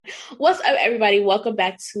What's up, everybody? Welcome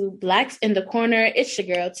back to Blacks in the Corner. It's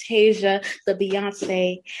your girl, Tasia, the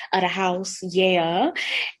Beyonce of the house. Yeah.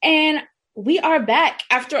 And we are back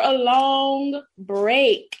after a long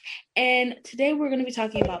break. And today we're going to be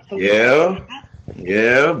talking about...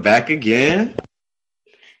 Yeah, back again.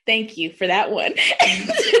 Thank you for that one.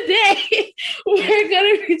 Today, we're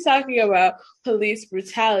going to be talking about police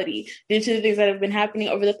brutality due to the things that have been happening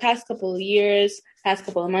over the past couple of years, past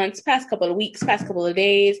couple of months, past couple of weeks, past couple of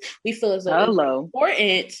days. We feel as though it's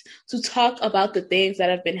important to talk about the things that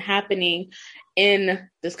have been happening in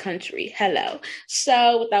this country.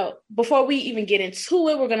 So before we even get into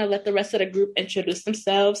it, we're going to let the rest of the group introduce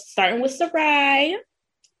themselves, starting with Sarai.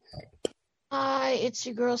 Hi, it's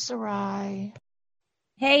your girl, Sarai.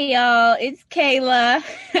 Hey, y'all, it's Kayla.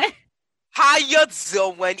 How you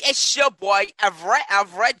doing? It's your boy,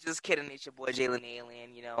 Everett. Just kidding, it's your boy, Jalen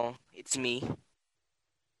Alien, it's me.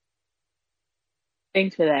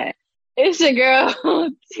 Thanks for that. It's your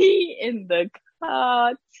girl, T in the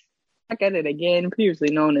cut. Back at it again,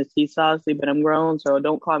 previously known as T Saucy, but I'm grown, so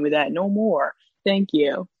don't call me that no more. Thank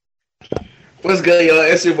you. What's good, y'all?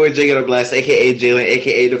 It's your boy, Jay Blast, a.k.a. Jalen,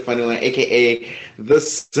 a.k.a. the funny one, a.k.a. the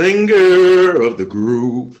singer of the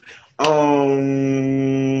group.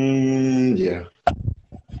 Yeah.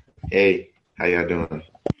 Hey, how y'all doing?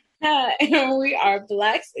 And we are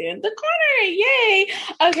Blacks in the Corner. Yay!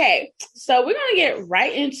 Okay, so we're gonna get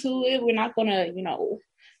right into it. We're not gonna,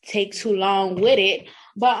 take too long with it.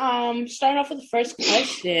 But starting off with the first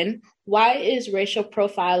question: why is racial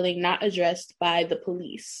profiling not addressed by the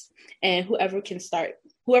police? And whoever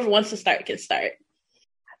wants to start can start.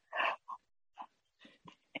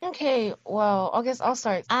 Okay, well, I guess I'll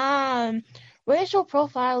start. Racial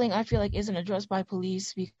profiling, I feel like, isn't addressed by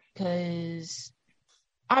police because,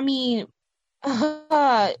 in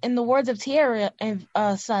the words of Tierra,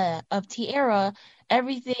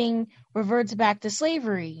 everything reverts back to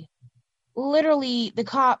slavery. Literally, the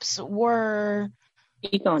cops were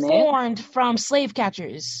formed from slave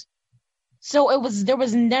catchers. So there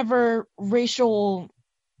was never racial.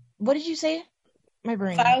 What did you say? My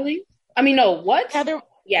brain. Profiling? I mean, no. What? Racial.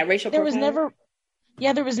 There profiling?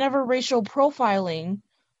 There was never racial profiling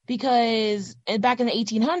because back in the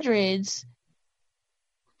 1800s.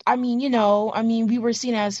 We were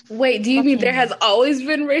seen as. Wait, do you mean there has always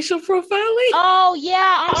been racial profiling? Oh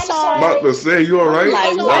yeah, I'm sorry. I'm about to say, you all right?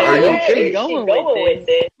 Why are you okay? Going with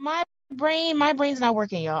it? My brain's not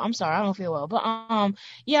working, y'all. I'm sorry, I don't feel well. But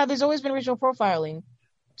there's always been racial profiling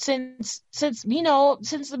since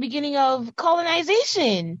the beginning of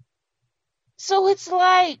colonization. So it's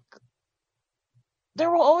like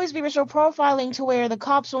there will always be racial profiling to where the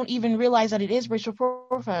cops won't even realize that it is racial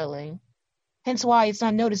profiling. Hence why it's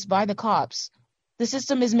not noticed by the cops. The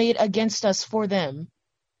system is made against us for them.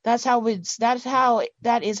 That is how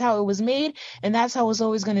it was made, and that's how it's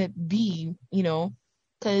always gonna be,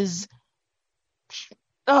 because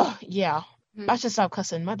I should stop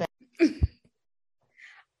cussing, my bad.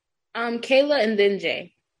 Kayla and then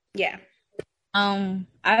Jay. Yeah.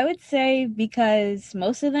 I would say because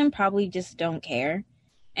most of them probably just don't care.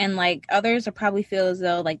 And others will probably feel as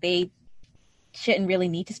though they shouldn't really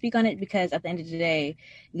need to speak on it because at the end of the day,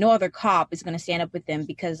 no other cop is going to stand up with them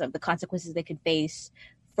because of the consequences they could face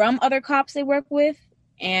from other cops they work with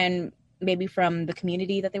and maybe from the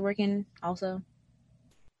community that they work in also.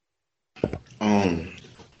 I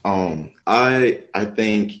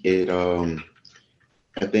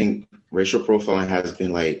think racial profiling has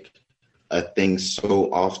been a thing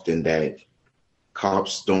so often that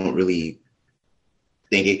cops don't really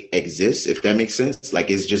think it exists, if that makes sense.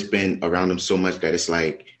 It's just been around them so much that it's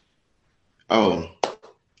oh,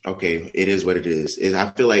 okay, it is what it is.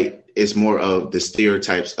 I feel like it's more of the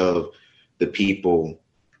stereotypes of the people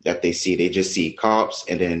that they see. They just see cops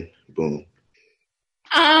and then boom.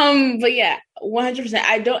 But yeah, 100%.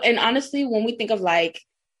 I don't, and honestly, when we think of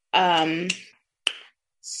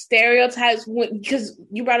stereotypes, because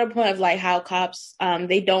you brought up a point of how cops,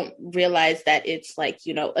 they don't realize that it's a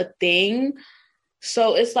thing.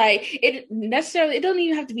 So it's it don't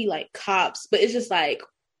even have to be cops, but it's just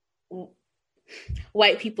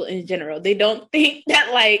white people in general. They don't think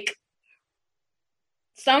that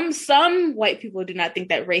some white people do not think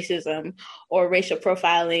that racism or racial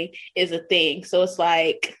profiling is a thing. So it's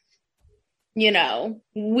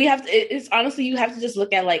we have to, it's honestly, you have to just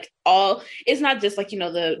look at all, it's not just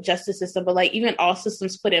the justice system, but even all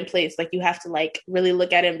systems put in place. You have to really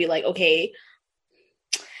look at it and be okay,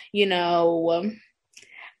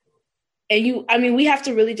 and we have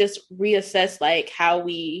to really just reassess how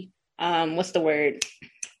we, how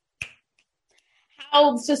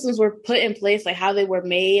how systems were put in place, like how they were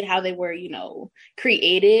made, how they were,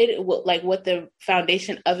 created, what the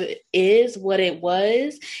foundation of it is, what it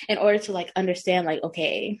was, in order to like understand, like,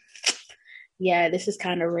 okay, yeah, this is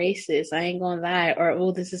kind of racist, I ain't gonna lie, or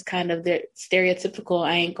oh, this is kind of the stereotypical,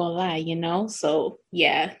 I ain't gonna lie, So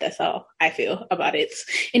yeah, that's how I feel about it.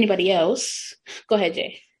 Anybody else? Go ahead,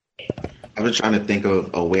 Jay. I was trying to think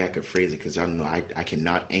of a way I could phrase it because y'all know I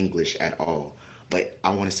cannot English at all. But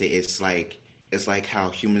I want to say it's like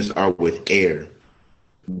how humans are with air.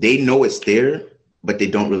 They know it's there, but they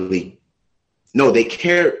don't really. No, they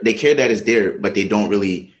care. They care that it's there, but they don't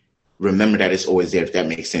really remember that it's always there. If that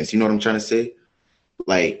makes sense, you know what I'm trying to say?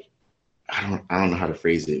 Like, I don't know how to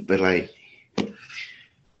phrase it, but like,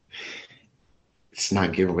 it's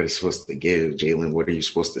not giving what it's supposed to give. Jalen, what are you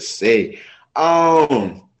supposed to say?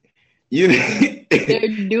 They're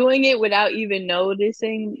doing it without even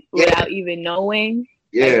noticing, without even knowing.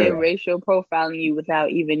 Yeah. Like they're racial profiling you without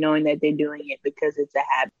even knowing that they're doing it because it's a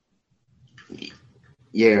habit.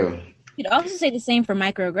 Yeah. You'd also say the same for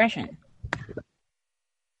microaggression.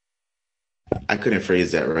 I couldn't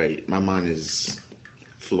phrase that right. My mind is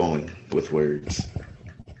flowing with words.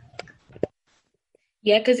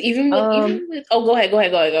 Yeah, because even with go ahead. Go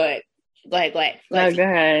ahead.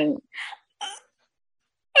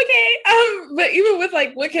 Okay, but even with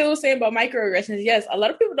like what Kayla was saying about microaggressions, yes, a lot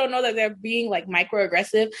of people don't know that they're being like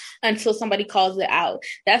microaggressive until somebody calls it out.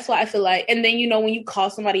 That's why I feel like, and then when you call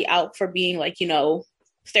somebody out for being like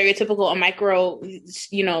stereotypical or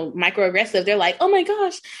microaggressive, they're like, oh my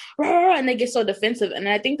gosh, and they get so defensive. And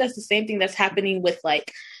I think that's the same thing that's happening with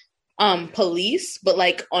like police, but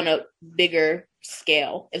like on a bigger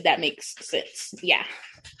scale, if that makes sense. Yeah,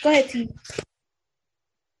 go ahead, T.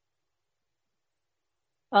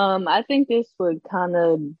 I think this would kind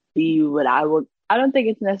of be what I don't think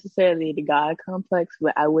it's necessarily the God complex,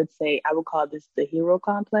 but I would call this the hero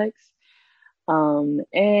complex. And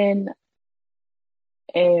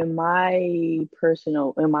in my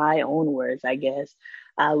own words, I guess,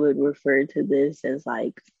 I would refer to this as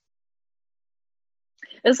like,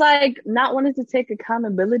 it's like not wanting to take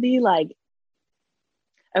accountability. Like,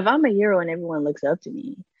 if I'm a hero and everyone looks up to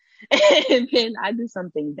me and then I do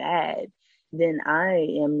something bad, then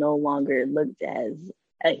I am no longer looked as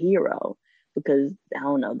a hero because, I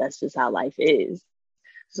don't know, that's just how life is.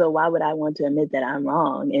 So why would I want to admit that I'm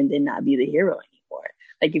wrong and then not be the hero anymore?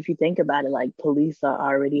 Like, if you think about it, like, police are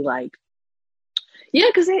already like, yeah,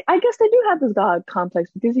 because I guess they do have this God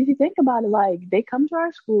complex, because if you think about it, like, they come to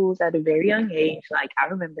our schools at a very young age. Like, I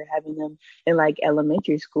remember having them in like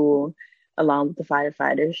elementary school along with the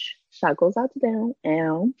firefighters. Shout goes out to them.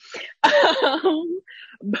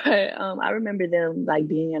 But I remember them like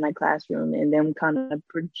being in a classroom and them kind of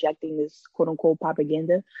projecting this quote unquote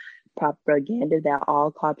propaganda that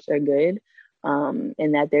all cops are good,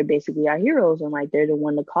 and that they're basically our heroes and like they're the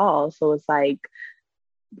one to call. So it's like,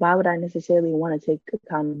 why would I necessarily want to take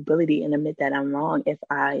accountability and admit that I'm wrong if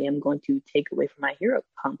I am going to take away from my hero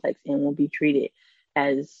complex and won't be treated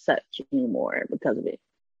as such anymore because of it?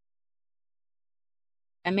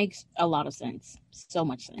 That makes a lot of sense. So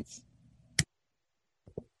much sense.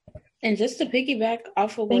 And just to piggyback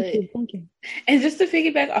off of Thank you. And just to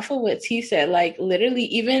piggyback off of what T said, like literally,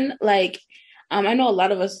 even like, I know a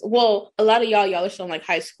lot of us. Well, a lot of y'all are still in like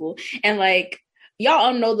high school, and like y'all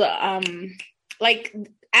all know the like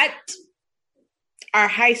at our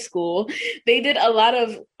high school, they did a lot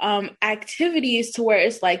of activities to where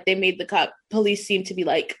it's like they made the police seem to be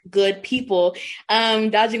like good people,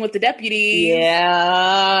 dodging with the deputies.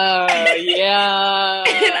 Yeah.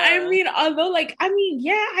 And I mean, I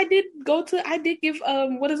did give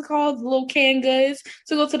what is it called, little canned goods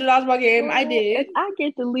to go to the dodgeball game. I did. If I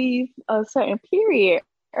get to leave a certain period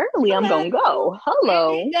early, I'm gonna go.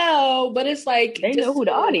 Hello. No, but it's like they know who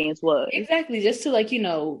the audience was. Exactly, just to like,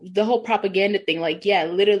 the whole propaganda thing. Like, yeah,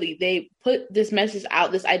 literally, they put this message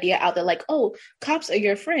out, this idea out there, like, oh, cops are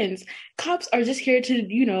your friends. Cops are just here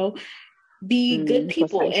to, be good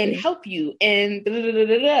people and help you. And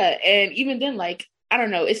and even then, like, I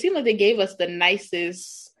don't know, it seemed like they gave us the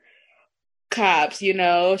nicest cops.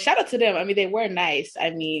 Shout out to them. I mean, they were nice.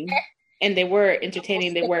 I mean. And they were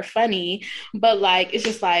entertaining, they were funny, but like, it's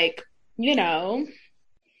just like, it's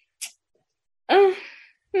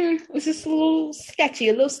just a little sketchy,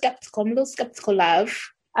 a little skeptical love.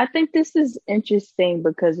 I think this is interesting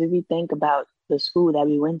because if you think about the school that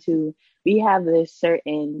we went to, we have this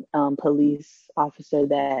certain police officer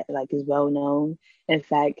that like is well known. In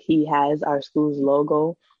fact, he has our school's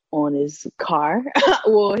logo on his car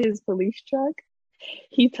or his police truck.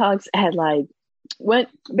 He talks at like when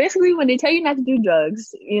they tell you not to do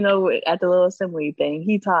drugs, at the little assembly thing,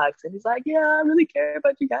 he talks and he's like, "Yeah, I really care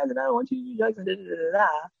about you guys, and I don't want you to do drugs." And da da da da.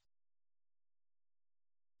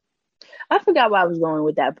 I forgot where I was going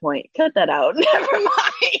with that point. Cut that out. Never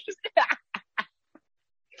mind.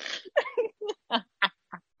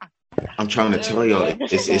 I'm trying to tell y'all,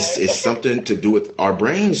 it's something to do with our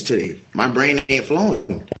brains today. My brain ain't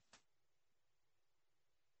flowing.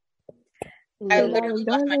 I literally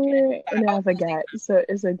lost my train of and I forgot. So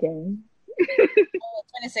it's okay. I was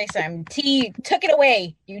going to say something. T, took it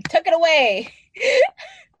away. You took it away.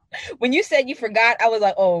 When you said you forgot, I was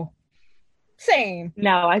like, oh, same.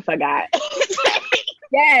 No, I forgot.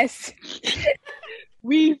 Yes.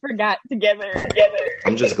 We forgot together.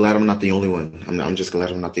 I'm just glad I'm not the only one. I'm just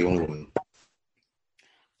glad I'm not the only one.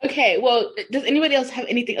 Okay, well, does anybody else have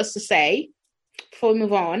anything else to say before we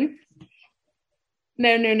move on?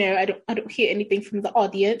 No. I don't hear anything from the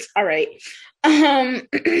audience. All right.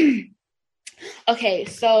 Okay,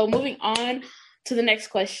 so moving on to the next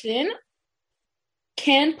question.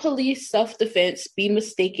 Can police self-defense be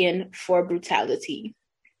mistaken for brutality?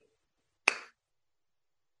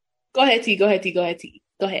 Go ahead, T. Go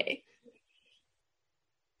ahead.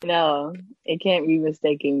 No, it can't be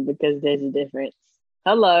mistaken because there's a difference.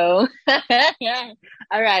 Hello. All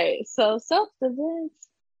right. So self-defense,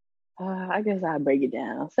 I guess I'll break it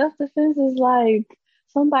down. Self-defense is like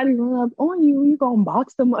somebody run up on you, you gonna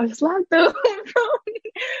box them or slap them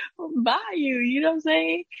by you. You know what I'm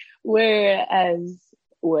saying? Whereas,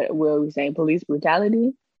 what were we saying? Police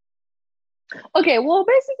brutality? Okay, well,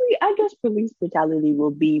 basically, I guess police brutality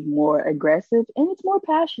will be more aggressive and it's more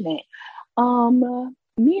passionate.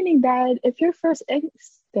 Meaning that if your first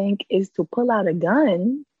instinct is to pull out a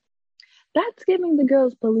gun, that's giving the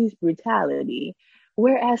girls police brutality.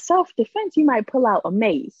 Whereas self-defense, you might pull out a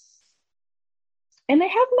mace. And they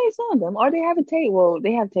have mace on them, or they have a taser. Well,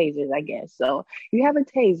 they have tasers, I guess. So you have a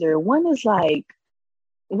taser. One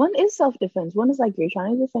is self-defense. One is like you're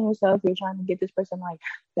trying to defend yourself. You're trying to get this person like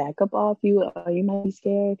back up off you, or you might be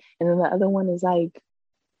scared. And then the other one is like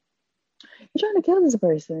you're trying to kill this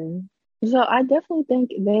person. So I definitely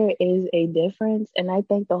think there is a difference, and I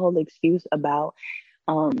think the whole excuse about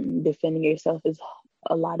defending yourself is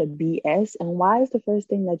a lot of BS. And why is the first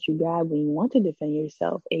thing that you grab when you want to defend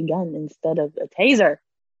yourself a gun instead of a taser?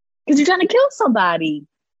 Because you're trying to kill somebody.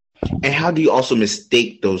 And how do you also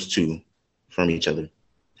mistake those two from each other?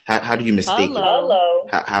 How do you mistake them?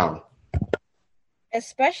 How?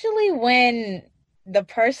 Especially when the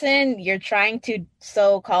person you're trying to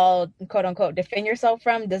so-called quote unquote defend yourself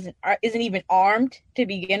from isn't even armed to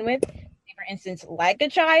begin with. For instance, like a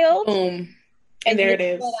child. Boom. And there it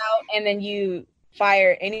is. Out and then you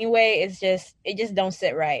fire anyway. It just don't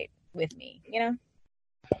sit right with me, you know?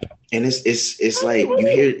 And it's like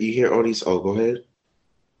you hear all these. Oh, go ahead.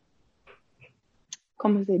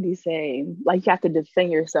 Como se dice, like you have to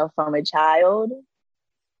defend yourself from a child.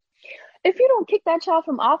 If you don't kick that child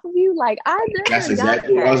from off of you, like that's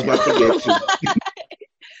exactly what I was about to get to.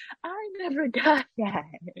 I never got that.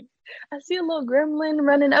 I see a little gremlin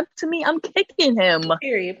running up to me, I'm kicking him.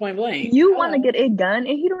 Period, point blank. You want to get a gun and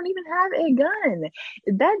he don't even have a gun.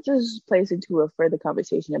 That just plays into a further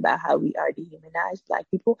conversation about how we are dehumanized Black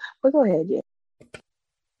people. But go ahead, yeah.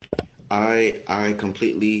 I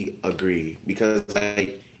completely agree, because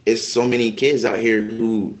it's so many kids out here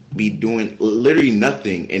who be doing literally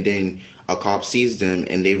nothing, and then a cop sees them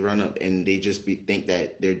and they run up and they just think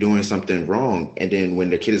that they're doing something wrong. And then when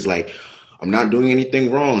the kid is like, I'm not doing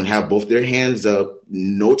anything wrong, have both their hands up,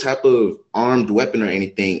 no type of armed weapon or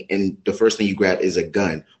anything, and the first thing you grab is a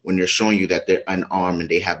gun when they're showing you that they're unarmed and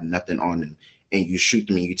they have nothing on them, and you shoot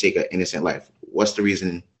them and you take an innocent life. What's the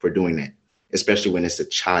reason for doing that? Especially when it's a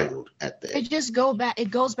child at that.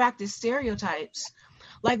 It goes back to stereotypes.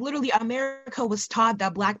 Like literally America was taught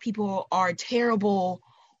that Black people are terrible,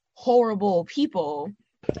 horrible people.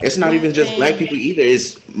 It's not even just Black people either.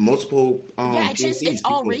 It's multiple it's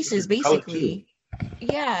all races basically.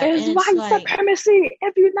 Yeah. It's white supremacy.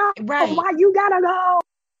 If you're not right, why you gotta go.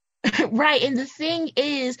 Right. And the thing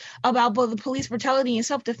is about both the police brutality and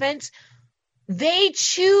self-defense, they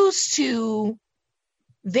choose to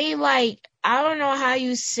I don't know how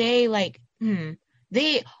you say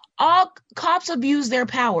all cops abuse their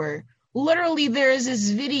power. Literally, there was this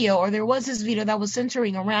video that was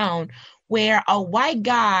centering around where a white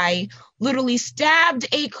guy literally stabbed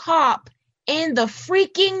a cop in the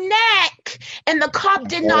freaking neck, and the cop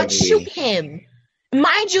did not shoot him.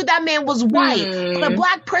 Mind you, that man was white. But a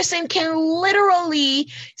Black person can literally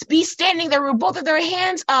be standing there with both of their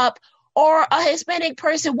hands up, or a Hispanic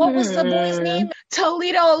person. What was the boy's name?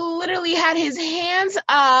 Toledo literally had his hands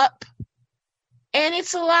up And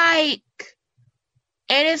it's like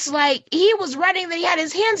he was running, then he had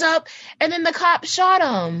his hands up, and then the cop shot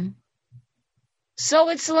him. So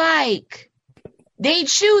it's like they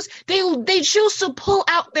choose to pull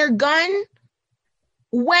out their gun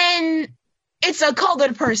when it's a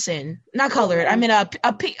colored person. Not colored. I mean a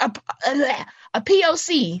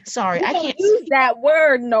POC. Sorry, I can't use that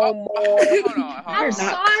word no more. Hold on. I'm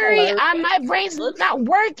sorry. My brain's not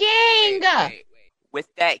working. Wait. With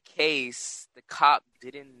that case, the cop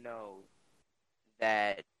didn't know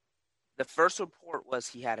that the first report was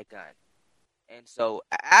he had a gun. And so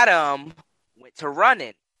Adam went to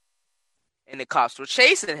running, and the cops were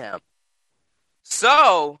chasing him.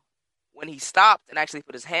 So when he stopped and actually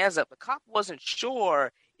put his hands up, the cop wasn't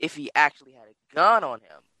sure if he actually had a gun on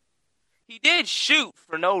him. He did shoot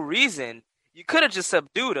for no reason. You could have just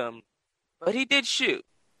subdued him, but he did shoot.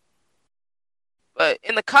 But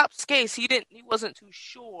in the cop's case, he wasn't too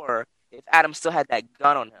sure if Adam still had that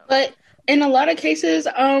gun on him. But in a lot of cases,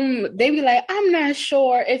 they be like, I'm not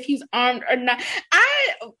sure if he's armed or not.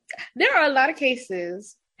 There are a lot of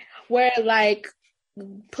cases where like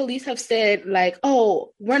police have said like,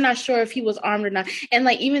 oh, we're not sure if he was armed or not. And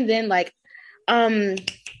like even then, like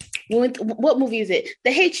what movie is it?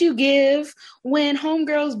 The Hate U Give, when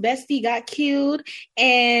Homegirl's bestie got killed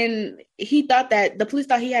and he thought that the police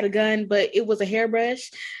thought he had a gun, but it was a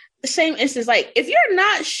hairbrush. The same instance, like if you're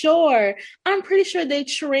not sure, I'm pretty sure they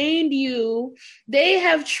trained you. They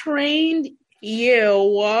have trained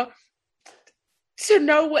you to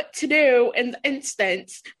know what to do in the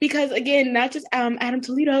instance. Because again, not just Adam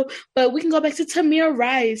Toledo, but we can go back to Tamir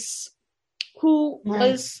Rice, who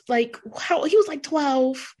was like, he was like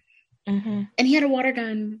 12. Mm-hmm. And he had a water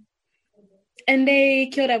gun, and they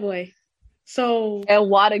killed that boy. So a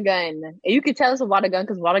water gun. And you could tell it's a water gun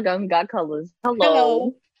because water gun got colors.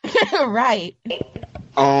 Hello. Right.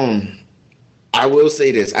 I will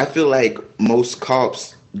say this. I feel like most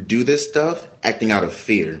cops do this stuff acting out of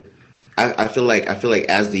fear. I feel like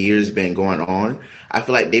as the years been going on, I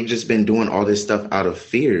feel like they've just been doing all this stuff out of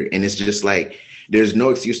fear, and it's just like there's no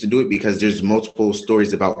excuse to do it because there's multiple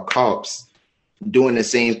stories about cops doing the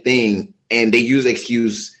same thing, and they use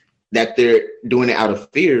excuse that they're doing it out of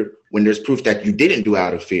fear when there's proof that you didn't do it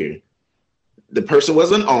out of fear. The person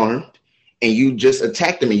wasn't armed, and you just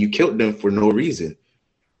attacked them and you killed them for no reason.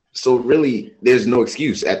 So really, there's no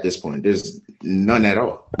excuse at this point. There's none at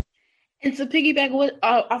all. And to piggyback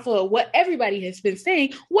off of what everybody has been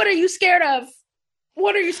saying, what are you scared of?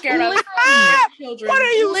 What are you scared of? Children. What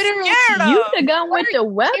are you scared of? You the gun with the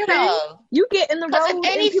weapon. You get in the road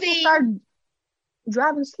and people start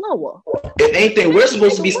driving slower. If anything, we're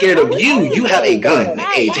supposed to be scared of you. You have a gun,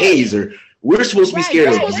 a taser. We're supposed to be scared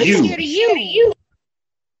of you.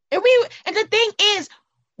 And the thing is,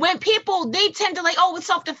 when people, they tend to like, oh, it's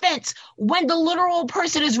self-defense when the literal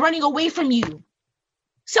person is running away from you.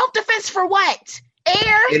 Self-defense for what?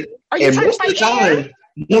 Air? Are you trying to fight air?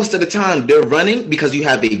 Most of the time, they're running because you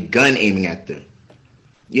have a gun aiming at them.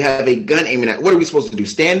 You have a gun aiming at. What are we supposed to do?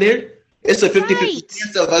 Stand there? It's a 50-50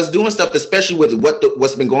 chance of us doing stuff, especially with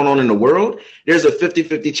what's been going on in the world. There's a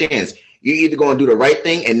 50-50 chance. You're either going to do the right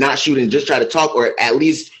thing and not shoot and just try to talk, or at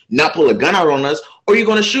least not pull a gun out on us, or you're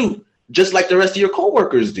going to shoot just like the rest of your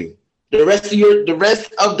coworkers do. The rest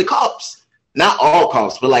of the cops. Not all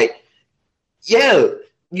cops, but like, yeah,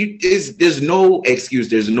 there's no excuse.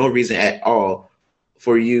 There's no reason at all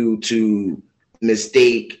for you to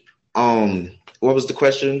mistake. What was the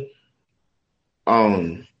question?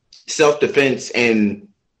 Self-defense and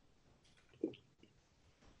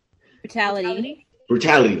brutality.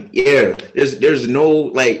 Yeah, there's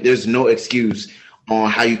no excuse on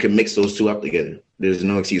how you can mix those two up together. There's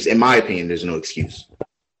no excuse. In my opinion, there's no excuse.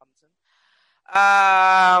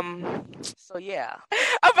 So yeah,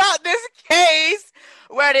 about this case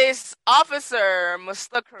where this officer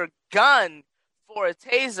mistook her gun for a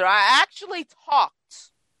taser, I actually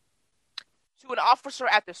talked to an officer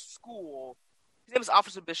at the school. His name is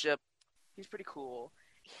Officer Bishop. He's pretty cool.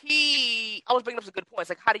 I was bringing up some good points,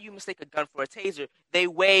 like how do you mistake a gun for a taser? They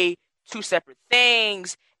weigh two separate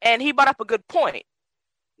things, and he brought up a good point.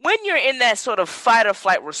 When you're in that sort of fight or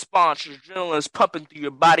flight response, your adrenaline's pumping through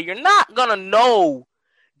your body, you're not gonna know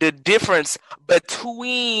the difference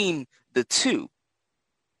between the two.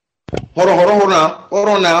 Hold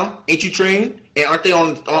on now. Ain't you trained? And aren't they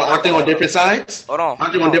on different sides? Hold on.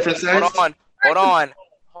 Aren't they on different sides?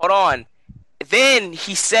 Hold on. Then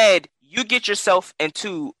he said, you get yourself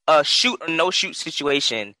into a shoot or no shoot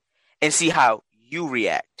situation and see how you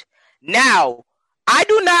react. Now, I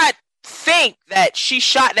do not think that she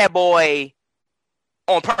shot that boy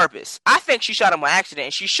on purpose. I think she shot him on accident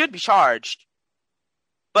and she should be charged.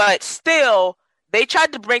 But still, they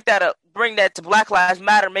tried to bring that to Black Lives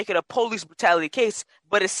Matter, make it a police brutality case,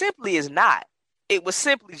 but it simply is not. It was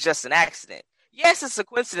simply just an accident. Yes, it's a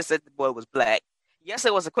coincidence that the boy was black. Yes,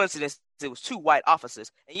 it was a coincidence it was 2 white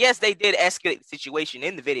officers. And yes, they did escalate the situation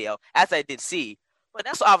in the video, as I did see. But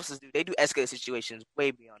that's what officers do. They do escalate situations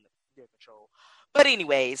way beyond their control. But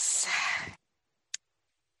anyways,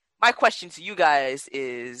 my question to you guys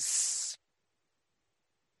is...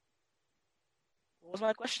 What was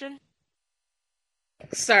my question?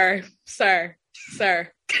 Sir.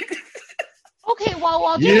 Okay,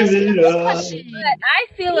 well, Give just it this up. question. But I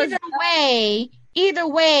feel as Either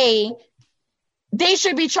way, they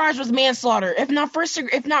should be charged with manslaughter. If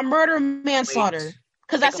not murder, manslaughter.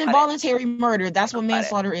 Because that's Think about involuntary murder. That's what Think about it.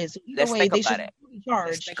 manslaughter is. So either Let's way, think they about should it. be Let's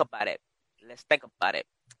charged. think about it.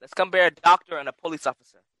 Let's compare a doctor and a police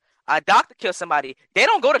officer. A doctor kills somebody, they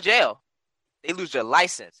don't go to jail. They lose their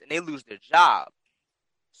license and they lose their job.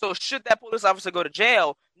 So should that police officer go to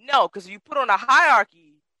jail? No, because if you put on a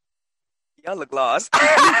hierarchy, y'all look lost. Because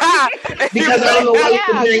I don't know why you're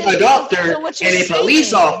comparing a doctor so and what you're a police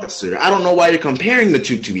saying- officer. I don't know why you're comparing the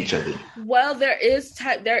two to each other. Well, there is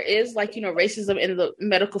like, you know, racism in the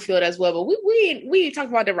medical field as well, but we ain't talking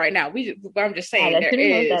about that right now. I'm just saying Add that to the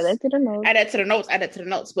notes. there Add is. that to the notes. Add that to the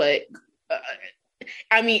notes. But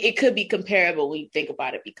I mean, it could be comparable when you think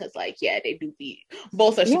about it, because like, yeah, they do be,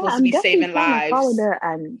 both are supposed to be saving lives. Follow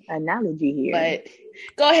the analogy here. But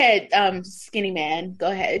go ahead, skinny man.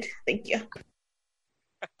 Go ahead. Thank you.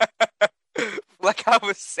 Like I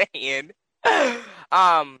was saying,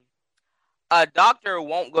 a doctor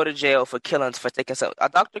won't go to jail for killing, for taking some. A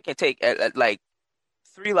doctor can take like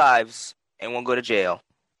 3 lives and won't go to jail.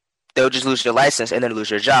 They'll just lose their license and then lose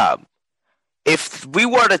their job. If we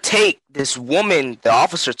were to take this woman, the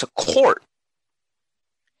officer, to court,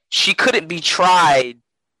 she couldn't be tried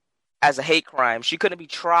as a hate crime. She couldn't be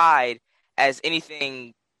tried as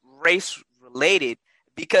anything race related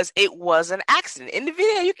because it was an accident. In the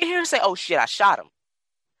video, you can hear her say, "Oh shit, I shot him."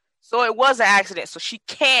 So it was an accident. So she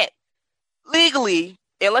can't legally,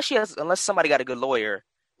 unless somebody got a good lawyer,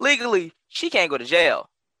 legally she can't go to jail.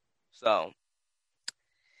 So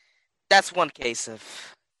that's one case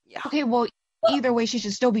of Okay, well, either way, she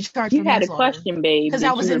should still be charged you for had a manslaughter. question, babe. Because Did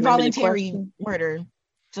that was you remember the involuntary question? murder.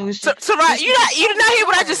 So, it's So right, you did not hear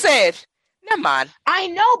what I just said. Never mind. I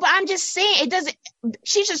know, but I'm just saying it doesn't.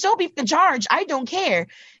 She should still be charged. I don't care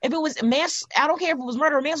if it was I don't care if it was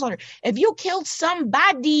murder or manslaughter. If you killed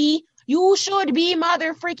somebody, you should be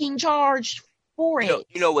mother freaking charged for it.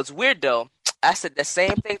 You know what's weird though? I said the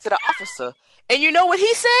same thing to the officer, and you know what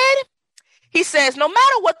he said? He says, no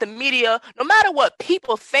matter what the media, no matter what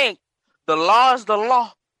people think, the law is the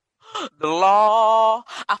law. The law,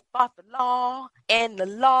 I fought the law, and the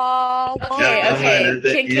law. Okay.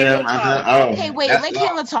 Can Kayla talk? Okay, wait. Let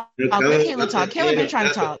Kayla talk. Let Kayla talk. Kayla been trying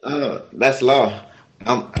to talk. That's law.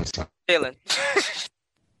 I'm sorry. Jalen.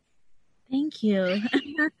 Thank you.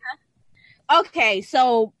 Okay,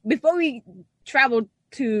 so before we travel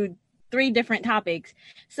to 3 different topics,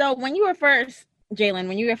 so when you were first, Jalen,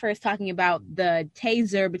 when you were first talking about the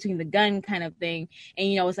taser between the gun kind of thing, and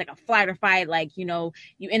you know it's like a flight or fight, like you know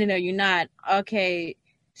you in it or you're not. Okay,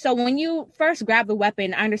 so when you first grab the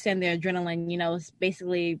weapon, I understand the adrenaline. You know, it's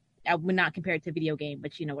basically, I would not compare it to a video game,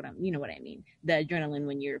 but you know what I mean. The adrenaline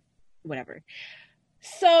when you're whatever.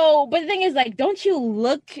 So, but the thing is, like, don't you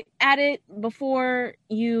look at it before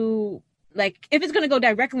you, like, if it's going to go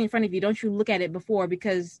directly in front of you, don't you look at it before?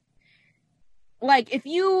 Because, like, if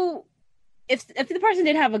the person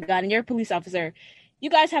did have a gun and you're a police officer, you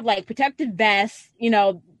guys have, like, protective vests, you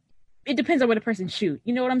know, it depends on where the person shoot.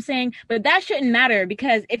 You know what I'm saying? But that shouldn't matter,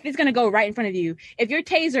 because if it's going to go right in front of you, if your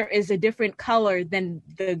taser is a different color than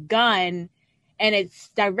the gun and it's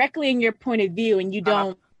directly in your point of view and you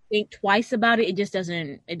don't think twice about it, it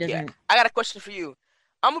doesn't. Yeah. I got a question for you.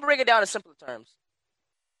 I'm gonna bring it down to simpler terms.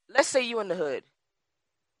 Let's say you in the hood,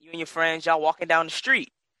 you and your friends, y'all walking down the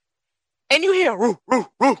street, and you hear roo roo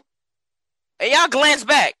roo, and y'all glance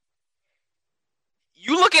back.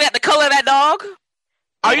 You looking at the color of that dog?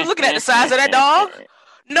 Are you looking at the size of that dog?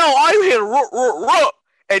 No. Are you hearing roo roo roo,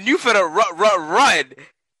 and you finna run?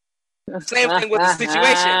 Same thing with the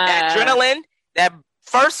situation. That adrenaline, that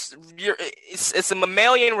first, it's a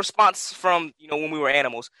mammalian response from, you know, when we were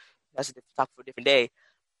animals. That's a different topic for a different day.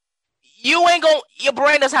 Your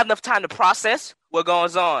brain doesn't have enough time to process what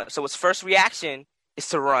goes on. So its first reaction is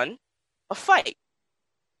to run or fight.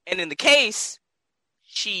 And in the case,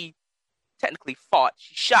 she technically fought.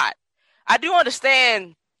 She shot. I do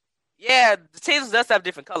understand, yeah, the taser does have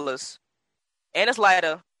different colors. And it's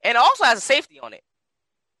lighter. And it also has a safety on it.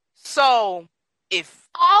 So, if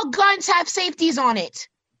All guns have safeties on it.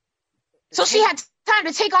 So she had time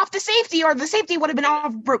to take off the safety, or the safety would have been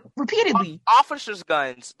off repeatedly. Officers'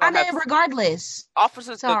 guns. I mean, regardless.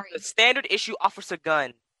 Officers, Sorry. the standard issue officer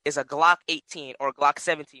gun is a Glock 18 or Glock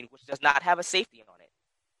 17, which does not have a safety on it,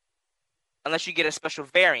 unless you get a special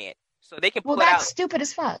variant. So they can Well, put that's out. stupid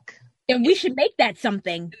as fuck. Then we should make that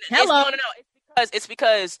something. Hello. No. It's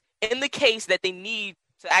because in the case that they need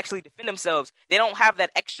to actually defend themselves, they don't have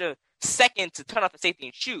that extra second to turn off the safety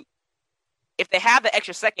and shoot. If they have the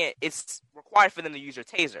extra second, it's required for them to use their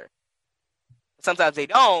taser. Sometimes they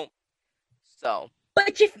don't. So,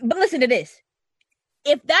 But listen to this.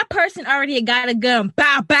 If that person already got a gun,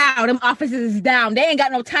 bow, them officers is down. They ain't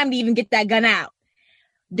got no time to even get that gun out.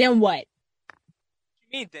 Then what?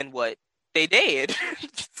 you mean then what? They did.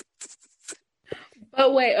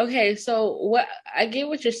 But wait, okay, so what I get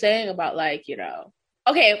what you're saying about, like, you know.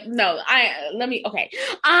 Okay, no, okay.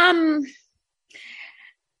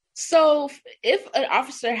 So if an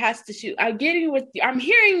officer has to shoot, I'm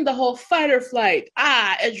hearing the whole fight or flight,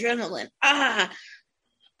 adrenaline,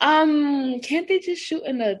 can't they just shoot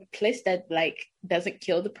in a place that, like, doesn't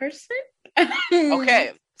kill the person?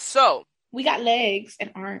 Okay, so we got legs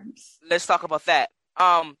and arms. let's talk about that.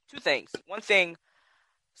 Two things. One thing,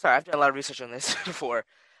 sorry, I've done a lot of research on this before.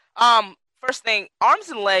 First thing, arms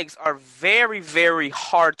and legs are very, very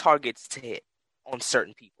hard targets to hit on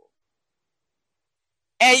certain people.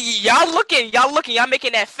 And y'all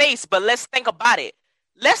making that face, but let's think about it.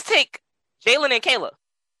 Let's take Jalen and Kayla.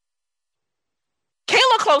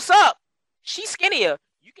 Kayla close up, she's skinnier.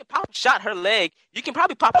 You can pop a shot her leg. You can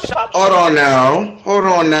probably pop a shot. Hold on now.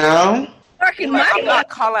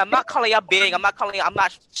 I'm not calling y'all big. I'm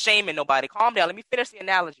not shaming nobody. Calm down. Let me finish the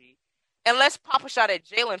analogy. And let's pop a shot at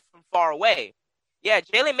Jalen from far away. Yeah,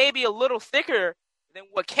 Jalen may be a little thicker than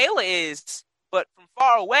what Kayla is, but from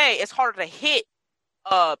far away, it's harder to hit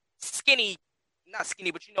skinny, not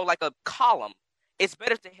skinny, but you know, like a column. It's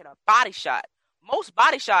better to hit a body shot. Most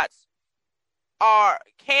body shots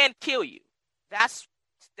can kill you. That's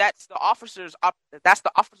the officer's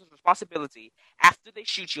responsibility after they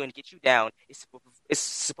shoot you and get you down. It's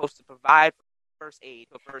supposed to provide first aid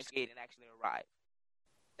and actually arrive.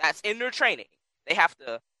 That's in their training. They have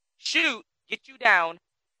to shoot, get you down,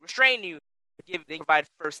 restrain you, they provide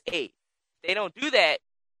first aid. If they don't do that,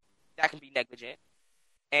 that can be negligent,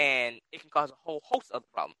 and it can cause a whole host of other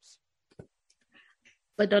problems.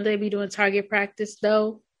 But don't they be doing target practice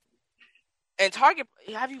though? And target,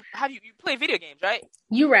 have you play video games, right?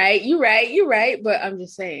 You're right. But I'm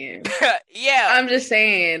just saying. Yeah. I'm just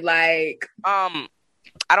saying, like. I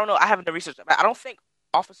don't know. I haven't done research, but I don't think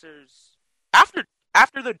officers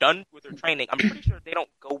after they're done with their training, I'm pretty sure they don't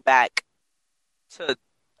go back to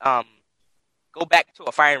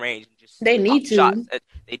a firing range and just they need to. Shots.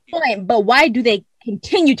 They do. But why do they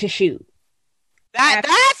continue to shoot?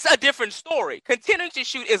 That's a different story. Continuing to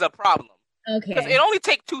shoot is a problem. Okay. Because it only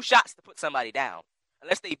takes 2 shots to put somebody down,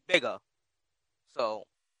 unless they bigger. So,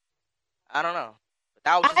 I don't know. But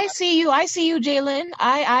that was I see you, Jalen.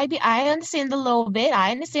 I understand a little bit.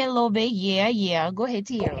 Yeah. Go ahead,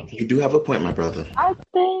 Tia. You do have a point, my brother. I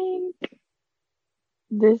think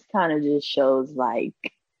this kind of just shows, like,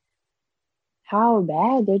 how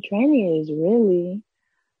bad their training is, really.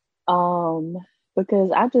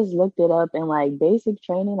 Because I just looked it up, and, like, basic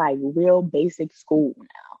training, like real basic school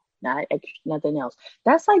now, nothing else.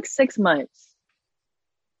 That's like 6 months.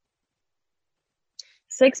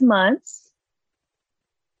 6 months.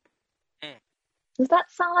 Does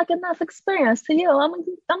that sound like enough experience to you? I'm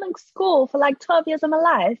in school for like 12 years of my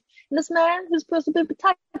life. And this man who's supposed to be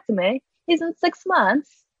protecting me, he's in 6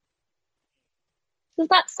 months. Does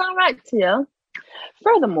that sound right to you?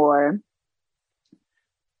 Furthermore,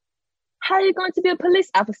 how are you going to be a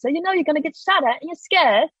police officer? You know you're going to get shot at and you're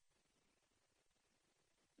scared.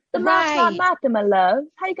 The mark's not nothing, my love.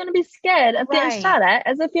 How are you going to be scared of getting shot at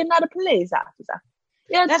as if you're not a police officer?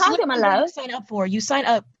 You're a target, my love. You sign up for. You sign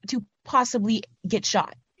up to possibly get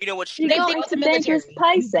shot. You know what? You go into dangerous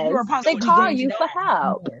places. They call you for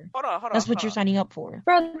help. Hold on. That's what you're signing up for.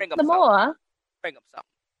 Furthermore, bring up something.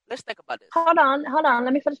 Let's think about this. Hold on.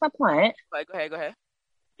 Let me finish my point. Go ahead.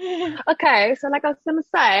 Okay, so like I was gonna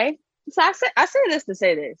say, I say this to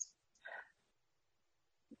say this.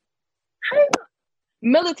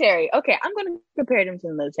 Military. Okay, I'm going to compare them to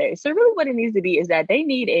the military. So really what it needs to be is that they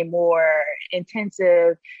need a more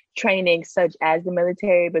intensive training such as the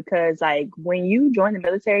military, because like when you join the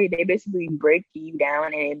military, they basically break you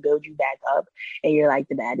down and build you back up, and you're like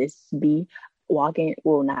the baddest bee walking.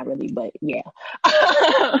 Well, not really, but yeah.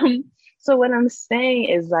 So what I'm saying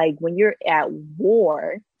is, like, when you're at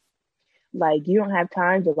war, Like, you don't have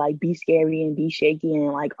time to like be scary and be shaky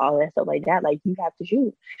and like all that stuff like that. Like, you have to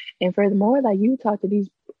shoot. And furthermore, like, you talk to these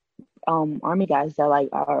army guys that like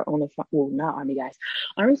are on the front, well, not army guys,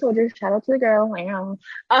 army soldiers, shout out to the girl, wow,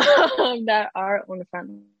 that are on the front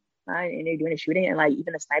line and they're doing the shooting, and like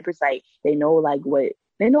even the snipers, like they know like what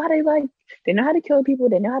they know how to like, they know how to kill people,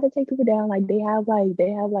 they know how to take people down, like they have like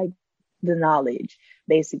the knowledge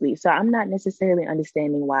basically. So I'm not necessarily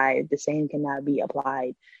understanding why the same cannot be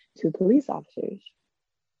applied to police officers.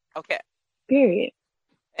 Okay. Period.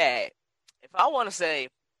 Hey, if I want to say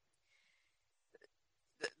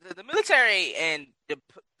the military and the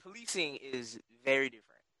policing is very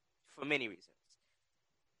different for many reasons.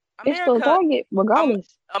 It's still a target,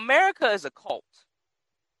 regardless. America is a cult,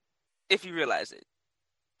 if you realize it.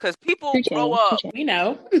 Because people grow up. We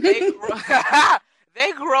know. They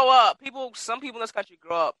grow up. Some people in this country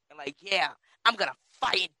grow up and like, yeah, I'm going to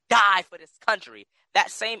fight and die for this country.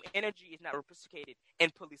 That same energy is not reciprocated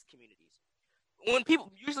in police communities.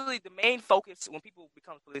 Usually the main focus when people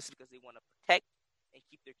become police is because they want to protect and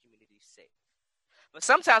keep their communities safe. But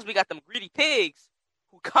sometimes we got them greedy pigs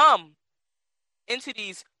who come into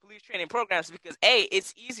these police training programs because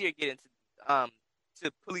it's easier to get into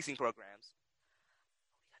to policing programs.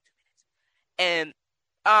 And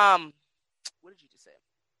what did you just say?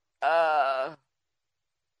 I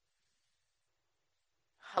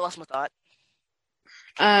lost my thought.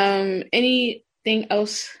 Anything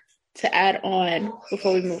else to add on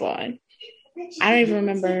before we move on? I don't even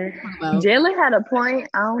remember. Jalen had a point.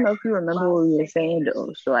 I don't know if you remember what we were saying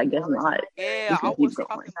though, so I guess not. Yeah, I was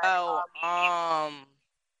talking about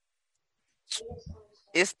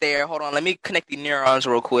it's there. Hold on, let me connect the neurons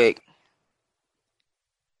real quick.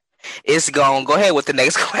 It's gone. Go ahead with the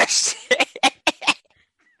next question.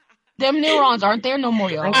 Them neurons aren't there no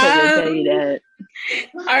more, y'all. I couldn't tell you that.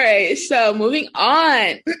 All right, so moving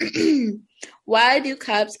on. Why do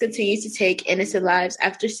cops continue to take innocent lives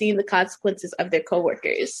after seeing the consequences of their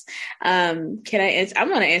coworkers? Can I answer? I'm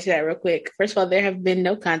going to answer that real quick. First of all, there have been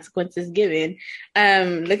no consequences given.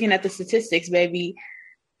 Looking at the statistics, baby,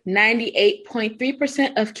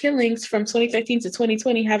 98.3% of killings from 2013 to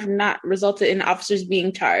 2020 have not resulted in officers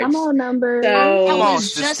being charged. Come on, numbers. So, I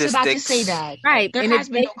was just about to say that. Right. There has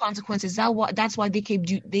been no consequences. That's why they keep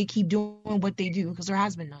doing what they do, because there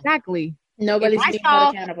has been none. Exactly. Nobody's being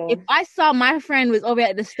held accountable. If I saw my friend was over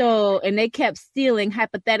at the store and they kept stealing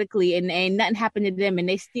hypothetically and nothing happened to them and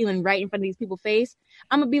they stealing right in front of these people's face,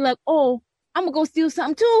 I'm gonna be like, oh, I'm gonna go steal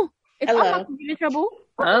something too. If I'm not gonna get in trouble.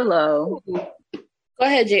 Hello. Go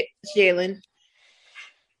ahead, Jalen.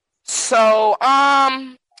 So,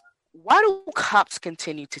 why do cops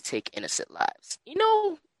continue to take innocent lives? You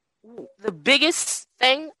know, the biggest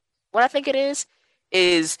thing, what I think it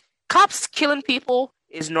is cops killing people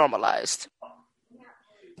is normalized.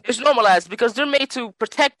 It's normalized because they're made to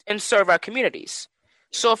protect and serve our communities.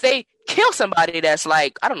 So if they kill somebody that's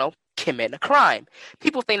like, I don't know, committing a crime,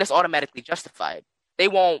 people think that's automatically justified. They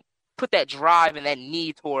won't put that drive and that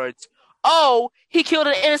need towards, oh, he killed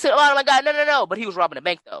an innocent, oh my God, no. But he was robbing a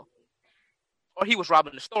bank, though. Or he was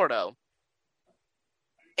robbing the store, though.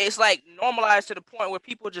 It's like normalized to the point where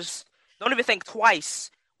people just don't even think twice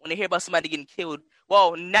when they hear about somebody getting killed.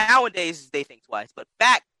 Well, nowadays they think twice, but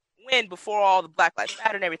back when, before all the Black Lives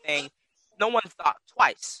Matter and everything, no one thought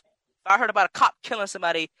twice. If I heard about a cop killing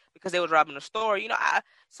somebody because they was robbing a store, you know,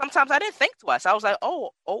 sometimes I didn't think twice. I was like,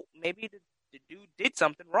 oh, maybe the dude did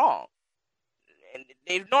something wrong. And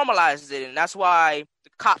they've normalized it, and that's why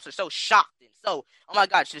the cops are so shocked. And so, oh my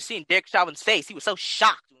God, you should have seen Derek Chauvin's face. He was so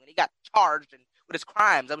shocked when he got charged with his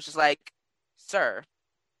crimes. I was just like, sir,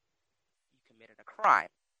 you committed a crime.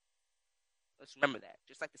 Let's remember that.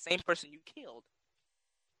 Just like the same person you killed.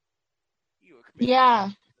 You were committing. Yeah,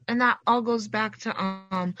 and that all goes back to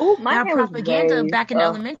that propaganda back in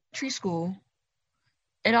elementary school.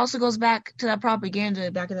 It also goes back to that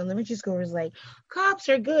propaganda back in elementary school. It was like, cops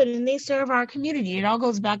are good and they serve our community. It all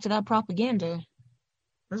goes back to that propaganda.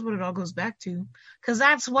 That's what it all goes back to. Because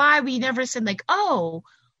that's why we never said like, oh,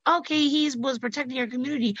 okay, he was protecting our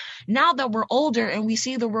community. Now that we're older and we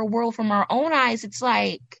see the real world from our own eyes, it's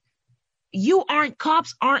like,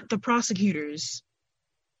 cops aren't the prosecutors.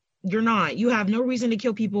 You're not. You have no reason to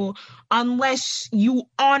kill people unless your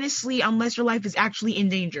life is actually in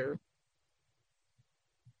danger.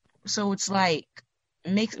 So it's like,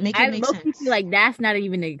 make it make sense. Like that's not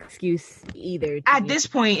even an excuse either. At this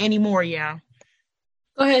point anymore, yeah.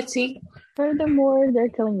 Go ahead, T. Furthermore, they're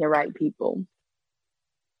killing the right people.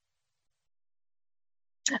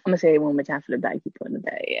 I'm gonna say it one more time for the black people in the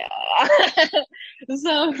day. Yeah.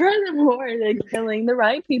 So furthermore, they're killing the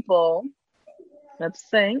right people. Let's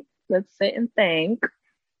sit and think.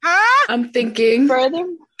 I'm thinking. Further,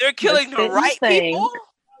 They're killing the Let's right think. people.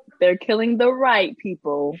 they're killing the right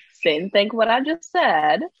people. Sit and think what I just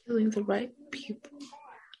said. Killing the right people.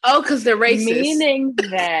 Oh, because they're racist. Meaning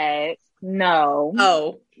that, no.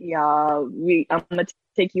 Oh. Y'all, I'm going to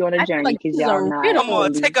take you on a I feel journey like because this is y'all a not. riddle. Come on,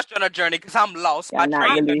 really- take us on a journey because I'm lost. Y'all My not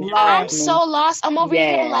train really- been I'm lost. so lost. I'm over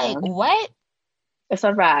here Yeah. like, what? It's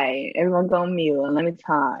all right. Everyone go on mute and let me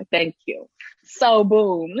talk. Thank you. So,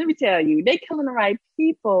 boom. Let me tell you, they killing the right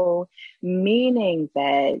people, meaning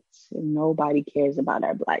that nobody cares about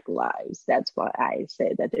our Black lives. That's why I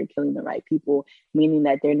said that they're killing the right people, meaning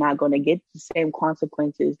that they're not going to get the same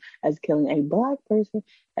consequences as killing a Black person.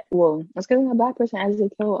 Well, as killing a Black person as they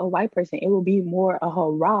kill a white person. It will be more a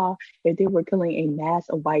hurrah if they were killing a mass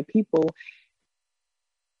of white people.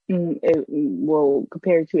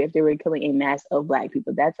 Compared to if they were killing a mass of Black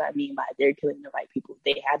people. That's what I mean by they're killing the right people.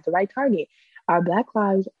 They have the right target. Our Black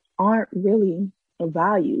lives aren't really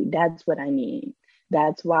valued. That's what I mean.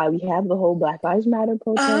 That's why we have the whole Black Lives Matter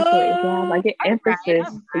protest. So it can have like an emphasis.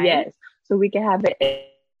 right. Yes. So we can have an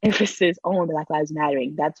emphasis on Black Lives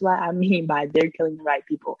Mattering. That's what I mean by they're killing the right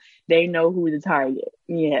people. They know who the target.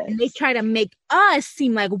 Yes. And they try to make us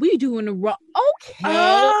seem like we doing the wrong. Okay.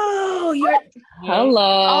 Oh, you're. Hello.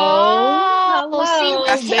 Oh, see,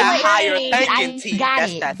 That's when that Kayla higher explained, thinking, I T. got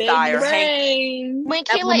That's it. that Big higher thinking. brain. When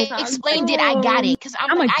That's what Kayla I'm explained it, I got it. Because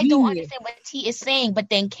I'm like, a I don't genius. understand what T is saying. But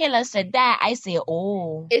then Kayla said that. I said,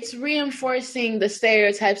 oh. It's reinforcing the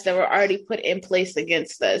stereotypes that were already put in place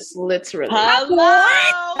against us, literally.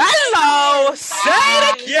 Hello, say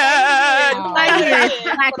it again. Oh. All I hear is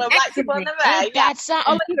Yeah, Black put a black people in the excellence. bag. Ain't that All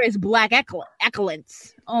something? I hear is Black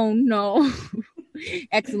excellence. Oh no.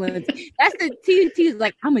 Excellence. That's the T is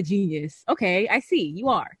like, I'm a genius. Okay, I see. You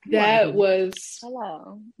are. You are a That genius. was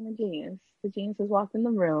Hello, I'm a genius. The genius has walked in the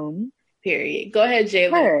room. period. Go ahead,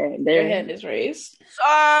 Jalen. Her, Your there. hand is raised.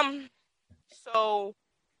 So,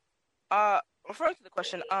 referring to the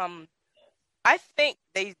question, I think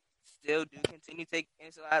they still do continue to take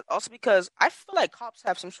innocent lives, also because I feel like cops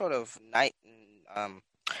have some sort of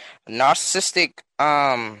narcissistic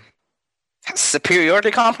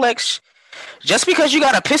superiority complex. Just because you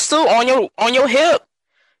got a pistol on your hip,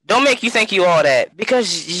 don't make you think you all that,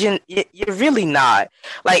 because you're really not.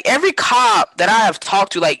 Like, every cop that I have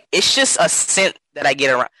talked to, like, it's just a scent that I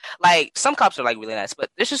get around. Like, some cops are like really nice, but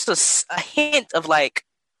there's just a hint of like,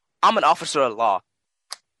 I'm an officer of the law,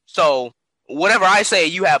 so whatever I say,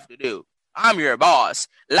 you have to do. I'm your boss.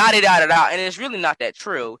 La di da da da. And it's really not that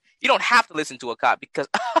true. You don't have to listen to a cop, because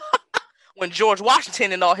when George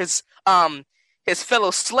Washington and all his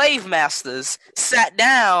fellow slave masters sat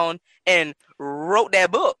down and wrote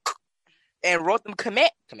that book and wrote them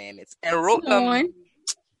commandments and wrote Come on. them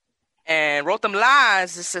and wrote them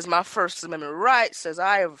lines that says my First Amendment right says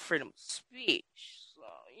I have freedom of speech. So,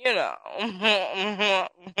 you know.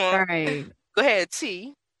 All right. Go ahead,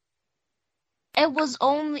 T. It was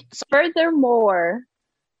only. Furthermore,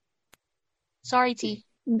 Sorry, T.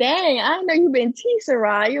 dang, I know you've been teasing,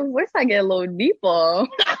 right? Your voice I get a little deeper.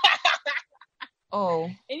 Oh.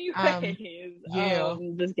 Anyways, yeah.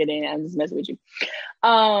 Just kidding. I'm just messing with you.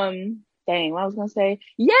 Dang, what I was gonna say.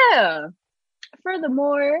 Yeah.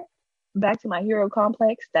 Furthermore, back to my hero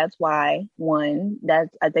complex. That's why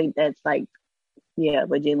I think that's like, yeah,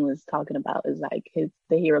 what Jalen was talking about is like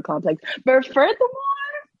the hero complex. But furthermore,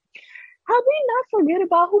 how we not forget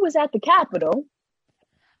about who was at the Capitol?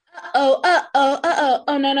 Oh,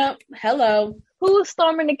 no. Hello. Who was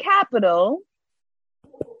storming the Capitol?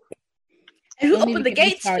 And who Don't opened even the get me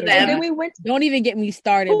gates for started, And then them? we went. Don't even get me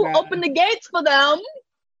started, Who bro. opened the gates for them?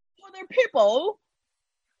 For their people?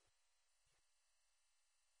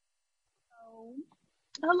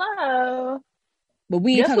 Hello. But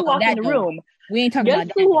we ain't Guess talking who about walked in that the though. room? We ain't talking Guess about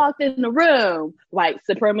that. who though. walked in the room? White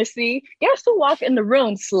supremacy. Guess who walked in the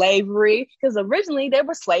room? Slavery. Because originally they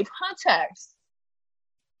were slave hunters.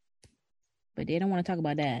 But they don't want to talk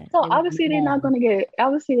about that. So They want obviously to they're not going to get.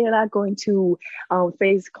 Obviously they're not going to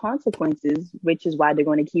face consequences, which is why they're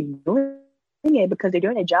going to keep doing it, because they're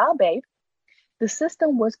doing a job, babe. The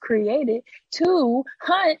system was created to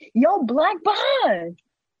hunt your Black behind.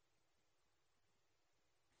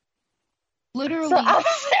 Literally. So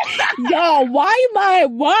Yo,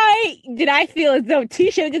 why did I feel as though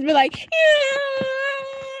T should have just been like, yeah,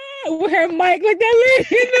 with her mic like that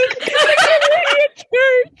lady in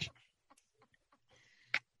church?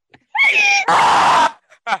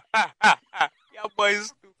 Y'all boys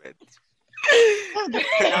stupid.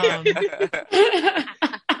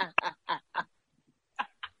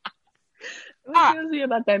 what kills me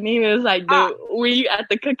about that meme is like when you at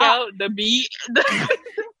the cookout, the beat, the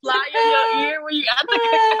fly in your ear when you at the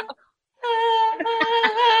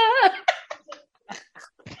cookout.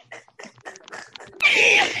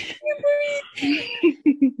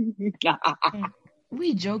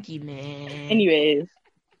 We jokey, man. Anyways,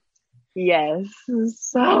 yes.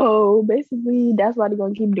 So basically, that's why they're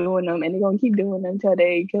gonna keep doing them, and they're gonna keep doing them until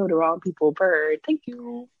they kill the wrong people. Thank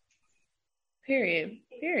you. Period.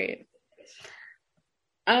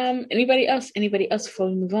 Anybody else? Before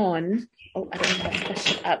we move on? Oh, I don't have that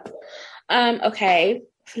question up. Okay.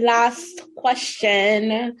 Last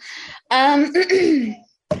question.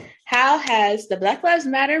 How has the Black Lives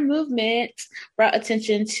Matter movement brought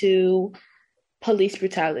attention to police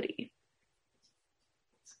brutality?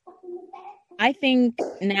 I think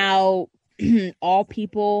now all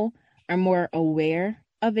people are more aware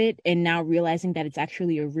of it and now realizing that it's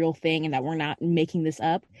actually a real thing and that we're not making this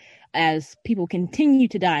up as people continue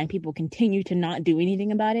to die and people continue to not do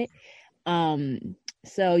anything about it.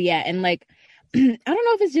 So yeah, and like I don't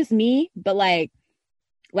know if it's just me, but like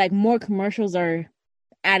more commercials are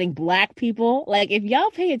adding Black people. Like if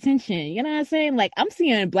y'all pay attention, you know what I'm saying? Like I'm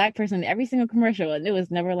seeing a Black person in every single commercial and it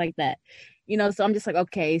was never like that. You know, so I'm just like,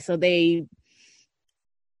 okay, so they,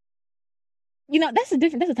 you know, that's a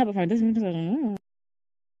type of person.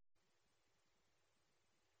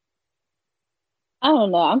 I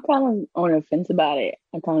don't know. I'm kind of on the fence about it.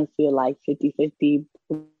 I kind of feel like 50-50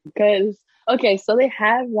 because, okay, so they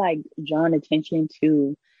have like drawn attention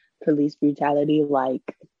to police brutality. Like,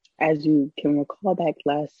 as you can recall back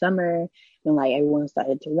last summer when like everyone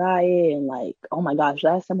started to riot and like, oh my gosh,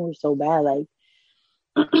 last summer was so bad. Like,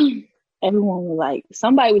 everyone was like,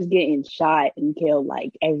 somebody was getting shot and killed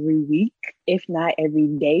like every week, if not every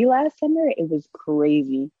day last summer. It was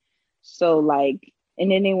crazy. So like, and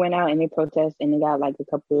then they went out and they protested and they got like a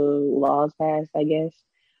couple of laws passed, I guess.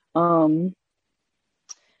 But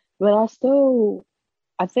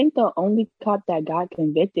I think the only cop that got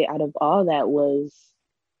convicted out of all that was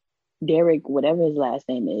Derek, whatever his last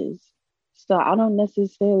name is. So I don't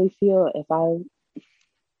necessarily feel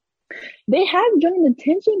they have drawn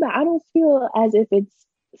attention, but I don't feel as if it's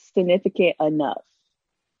significant enough,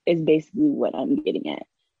 is basically what I'm getting at.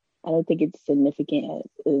 I don't think it's significant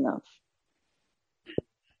enough.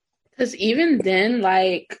 Because even then,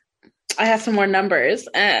 like, I have some more numbers.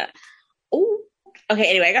 Okay,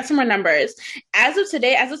 anyway, I got some more numbers. As of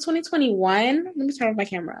today, as of 2021, let me turn off my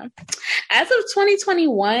camera. As of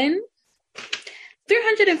 2021,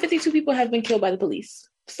 352 people have been killed by the police.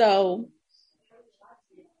 So,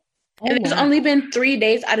 and there's only been 3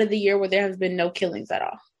 days out of the year where there has been no killings at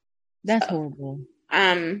all. That's horrible.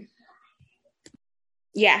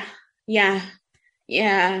 Yeah.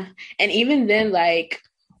 And even then, like,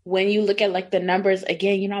 when you look at like the numbers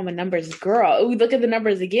again, you know, I'm a numbers girl. We look at the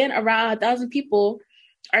numbers again, around 1,000 people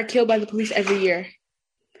are killed by the police every year.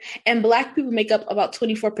 And Black people make up about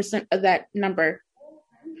 24% of that number,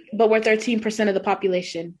 but we're 13% of the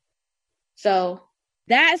population. So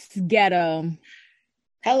that's ghetto.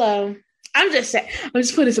 Hello. I'm just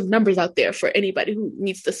putting some numbers out there for anybody who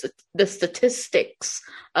needs the statistics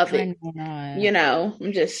of it. You know,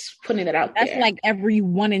 I'm just putting it out there. That's like every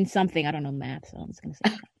one in something. I don't know math, so I'm just gonna say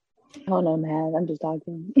that. I don't know math. I'm just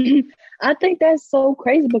talking. I think that's so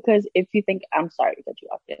crazy because if you think, I'm sorry to cut you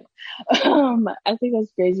off there. I think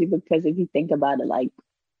that's crazy because if you think about it, like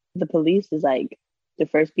the police is like the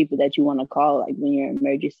first people that you want to call, like when you're in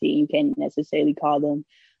emergency. You can't necessarily call them.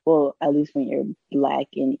 Well, at least when you're Black,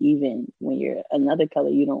 and even when you're another color,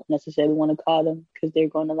 you don't necessarily want to call them because they're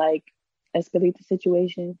going to like escalate the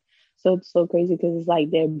situation. So it's so crazy because it's like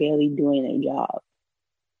they're barely doing their job.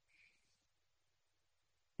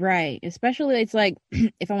 Right. Especially it's like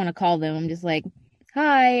if I want to call them, I'm just like,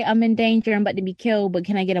 hi, I'm in danger. I'm about to be killed, but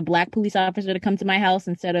can I get a Black police officer to come to my house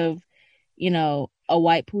instead of, you know, a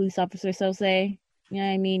white police officer, so say? You know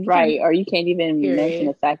what I mean? Right. Or you can't even mention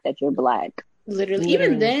the fact that you're Black. Literally.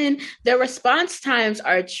 Even then, the response times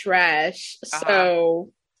are trash.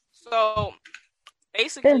 So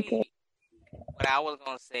basically, what I was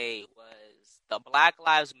going to say was the Black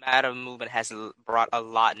Lives Matter movement has brought a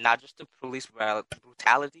lot, not just to police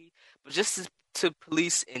brutality, but just to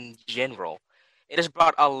police in general. It has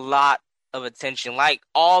brought a lot of attention. Like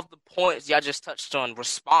all the points y'all just touched on,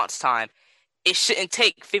 response time. It shouldn't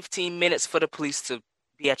take 15 minutes for the police to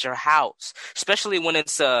be at your house, especially when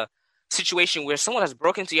it's a situation where someone has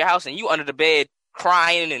broken into your house and you under the bed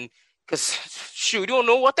crying, and because you don't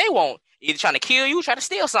know what they want, either trying to kill you, try to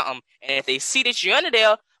steal something, and if they see that you're under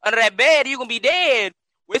that bed, you're gonna be dead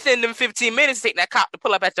within them 15 minutes. Take that cop to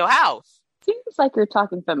pull up at your house. Seems like you're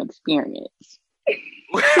talking from experience.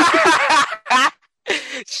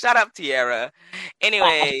 Shut up, Tiara.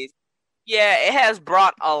 Anyways, yeah, it has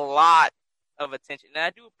brought a lot of attention, and I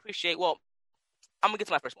do appreciate. Well, I'm gonna get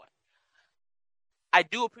to my first one. I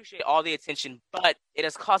do appreciate all the attention, but it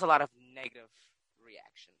has caused a lot of negative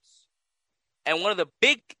reactions. And one of the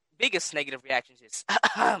biggest negative reactions is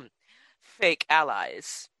fake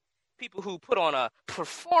allies. People who put on a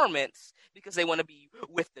performance because they want to be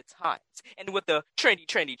with the times and with the trendy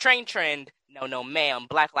trend. No, ma'am.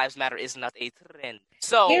 Black Lives Matter is not a trend.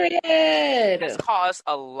 So Period. it's caused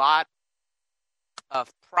a lot of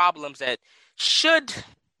problems that should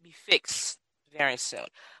be fixed very soon.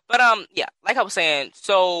 But yeah, like I was saying,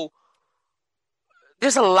 so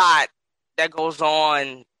there's a lot that goes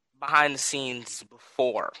on behind the scenes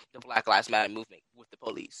before the Black Lives Matter movement with the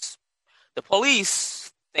police. The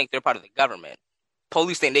police think they're part of the government.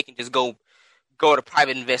 Police think they can just go to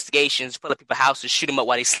private investigations, pull up people's houses, shoot them up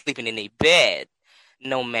while they're sleeping in their bed.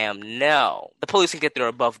 No, ma'am, no. The police think that they're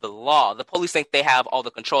above the law. The police think they have all the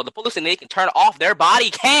control. The police think they can turn off their body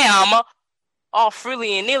cam all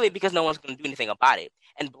freely and nearly because no one's going to do anything about it.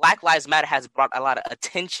 And Black Lives Matter has brought a lot of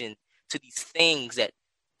attention to these things that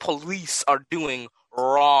police are doing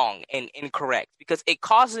wrong and incorrect because it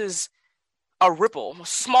causes a ripple.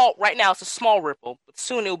 Small, right now it's a small ripple, but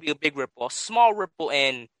soon it will be a big ripple. A small ripple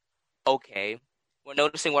in, okay, we're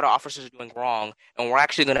noticing what our officers are doing wrong, and we're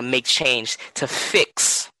actually going to make change to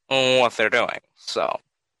fix what they're doing. So,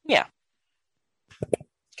 yeah.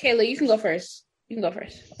 Kayla, you can go first. It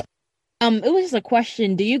was just a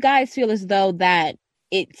question. Do you guys feel as though that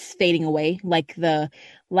it's fading away? Like the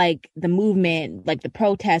movement, like the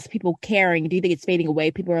protests, people caring, do you think it's fading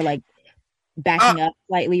away? People are like backing up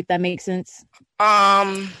slightly, if that makes sense?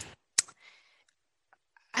 I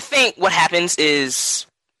think what happens is,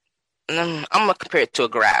 I'm gonna compare it to a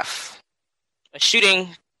graph. A shooting,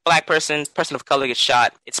 black person of color gets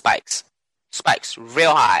shot, it spikes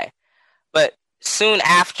real high. But soon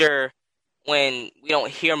after, when we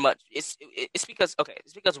don't hear much, it's because of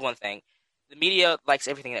one thing. The media likes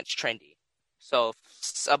everything that's trendy. So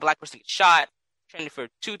if a black person gets shot, trendy for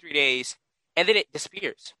 2-3 days, and then it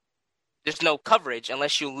disappears. There's no coverage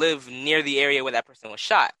unless you live near the area where that person was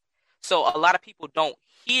shot. So a lot of people don't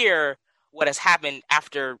hear what has happened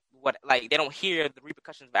after they don't hear the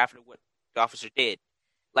repercussions after what the officer did.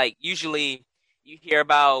 Like, usually you hear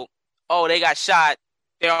about, oh, they got shot,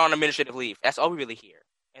 they're on administrative leave. That's all we really hear.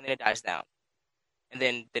 And then it dies down. And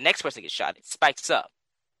then the next person gets shot, it spikes up,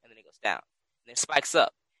 and then it goes down. And then it spikes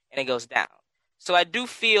up, and it goes down. So I do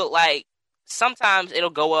feel like sometimes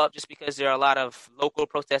it'll go up just because there are a lot of local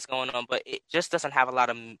protests going on, but it just doesn't have a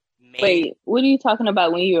lot of Wait, what are you talking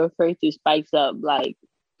about when you refer to spikes up? Like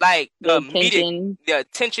the media, the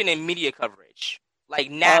attention and media coverage, like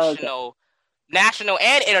national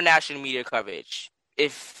and international media coverage.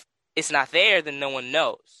 If it's not there, then no one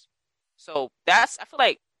knows. So I feel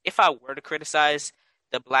like if I were to criticize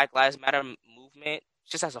the Black Lives Matter movement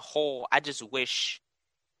just as a whole, I just wish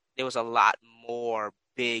there was a lot more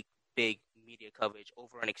big media coverage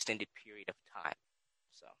over an extended period of time.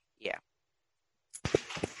 So yeah.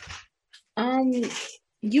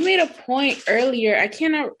 You made a point earlier. I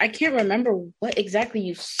can't remember what exactly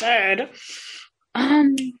you said.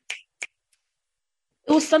 It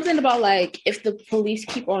was something about like if the police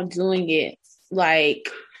keep on doing it, like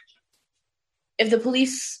if the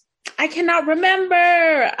police, I cannot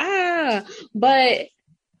remember. But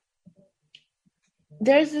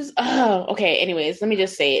there's this. Oh, okay. Anyways, let me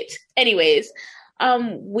just say it. Anyways,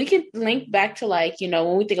 we can link back to like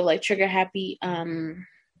when we think of like trigger happy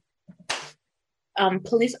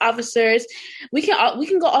police officers, we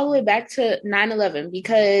can go all the way back to 9/11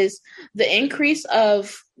 because the increase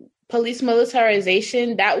of police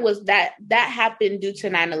militarization that happened due to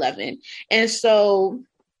 9/11. And so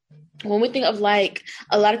when we think of like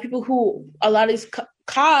a lot of these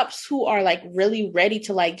cops who are like really ready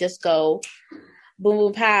to like just go boom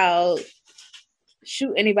boom pow,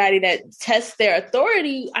 shoot anybody that tests their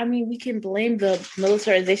authority, I mean, we can blame the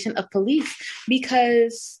militarization of police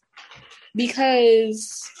because the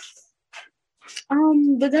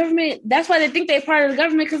government, that's why they think they're part of the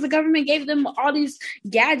government, because the government gave them all these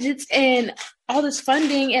gadgets and all this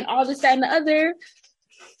funding and all this, that, and the other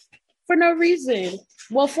for no reason.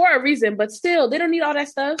 Well, for a reason, but still, they don't need all that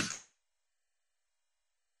stuff.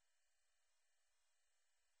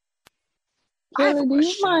 Kayla, do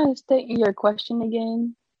you mind stating your question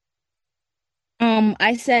again?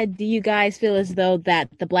 I said, do you guys feel as though that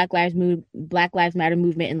the Black Lives Matter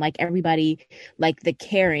movement and like everybody, like the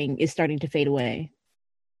caring is starting to fade away?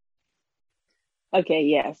 Okay,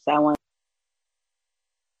 yes,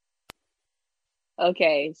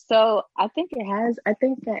 Okay, so I think it has. I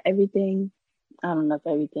think that everything, I don't know if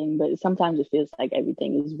everything, but sometimes it feels like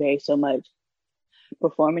everything is very so much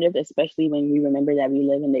performative, especially when we remember that we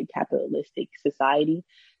live in a capitalistic society.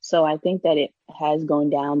 So I think that it has gone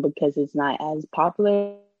down because it's not as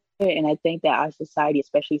popular And I think that our society,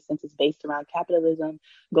 especially since it's based around capitalism,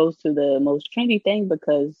 goes to the most trendy thing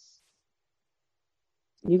because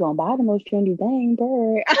you're gonna buy the most trendy thing,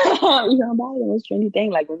 bro. You're gonna buy the most trendy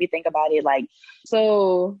thing. Like when we think about it, like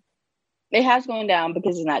so it has gone down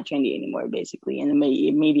because it's not trendy anymore, basically. And the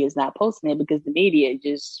media is not posting it because the media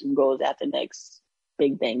just goes after the next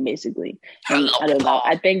big thing, basically. And I don't know.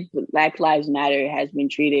 I think Black Lives Matter has been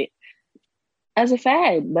treated as a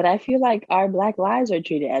fad, but I feel like our Black lives are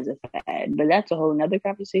treated as a fad. But that's a whole nother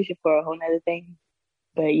conversation for a whole nother thing.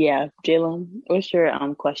 But yeah, Jalen, what's your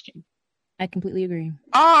question? I completely agree.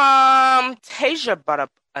 Tasia brought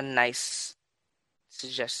up a nice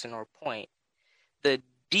suggestion or point. The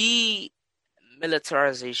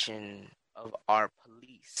demilitarization of our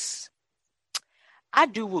police. I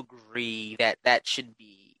do agree that that should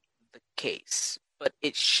be the case, but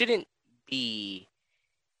it shouldn't be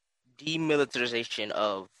demilitarization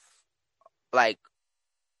of, like,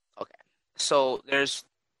 okay, so there's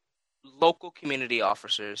local community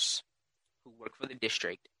officers who work for the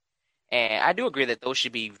district, and I do agree that those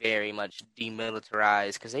should be very much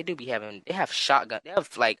demilitarized because they have shotgun, they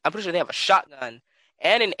have, like, I'm pretty sure they have a shotgun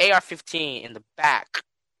and an AR-15 in the back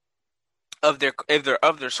of their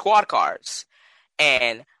squad cars,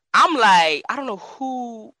 and I'm like, I don't know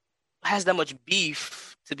who has that much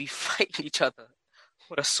beef to be fighting each other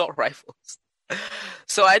with assault rifles.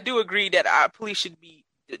 So I do agree that our police should be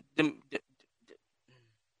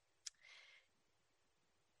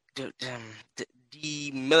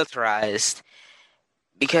demilitarized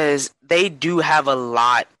because they do have a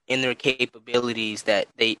lot in their capabilities that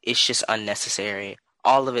it's just unnecessary.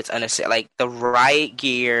 All of it's unnecessary, like the riot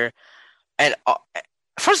gear. And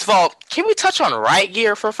first of all, can we touch on riot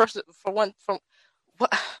gear for one? From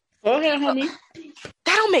what? Go ahead, homie.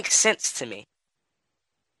 That don't make sense to me.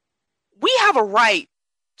 We have a right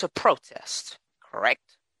to protest,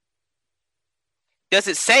 correct? Does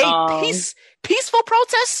it say peaceful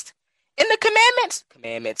protest in the commandments,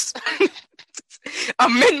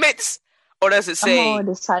 amendments, or does it say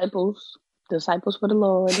disciples for the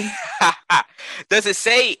Lord? Does it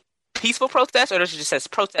say peaceful protest, or does it just says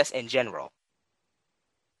protest in general?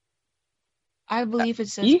 I believe it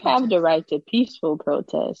says you protest. have the right to peaceful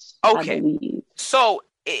protest. Okay, I believe. So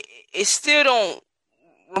it still don't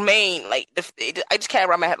remain like I just can't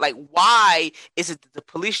wrap my head, like, why is it the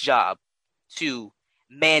police job to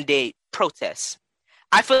mandate protests?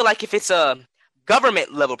 I feel like if it's a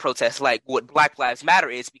government level protest, like what Black Lives Matter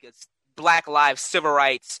is, because Black lives, civil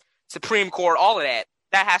rights, Supreme Court, all of that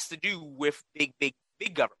has to do with big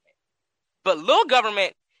government. But little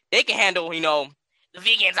government, they can handle, the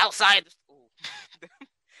vegans outside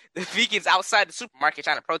the vegans outside the supermarket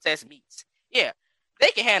trying to protest meats. Yeah,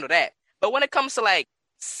 they can handle that. But when it comes to, like,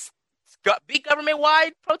 big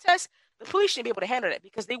government-wide protests, the police shouldn't be able to handle that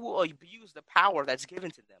because they will abuse the power that's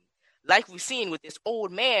given to them. Like we've seen with this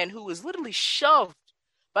old man who was literally shoved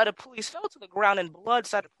by the police, fell to the ground, and blood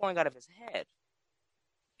started pouring out of his head.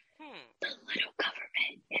 The little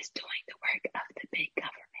government is doing the work of the big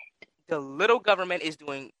government. The little government is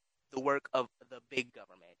doing the work of the big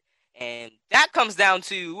government. And that comes down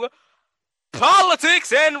to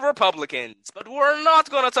politics and Republicans. But we're not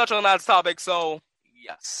going to touch on that topic, so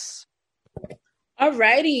yes.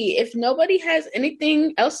 Alrighty. If nobody has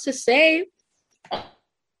anything else to say.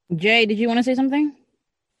 Jay, did you want to say something?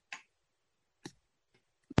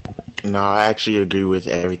 No, I actually agree with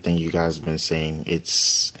everything you guys have been saying.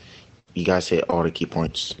 You guys hit all the key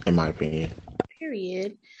points, in my opinion.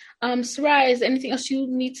 Period. Sarai, is there anything else you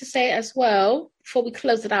need to say as well before we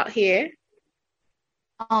close it out here?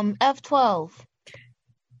 F12.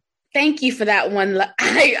 Thank you for that one.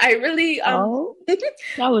 I really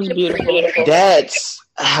that was beautiful. That's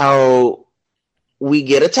how we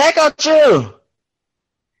get attack out you.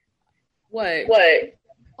 What?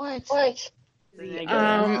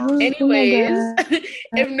 Anyways,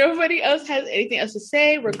 if nobody else has anything else to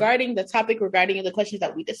say regarding the topic, regarding the questions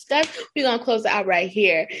that we discussed, we're going to close it out right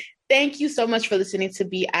here. Thank you so much for listening to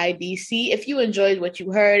BIDC. If you enjoyed what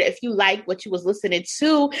you heard, if you liked what you was listening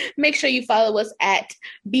to, make sure you follow us at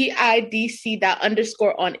BIDC__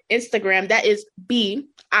 on Instagram. That is BIDC_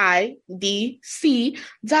 on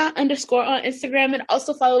Instagram. And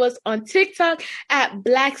also follow us on TikTok at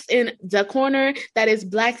Blacks in the Corner. That is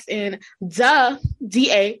Blacks in the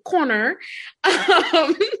DA Corner.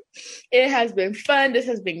 It has been fun. This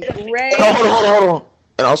has been great. Hold on.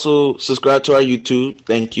 And also subscribe to our YouTube.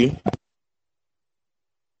 Thank you.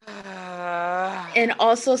 And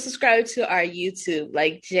also subscribe to our YouTube,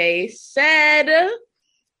 like Jay said.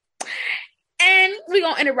 And we're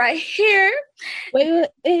going to end it right here. Wait.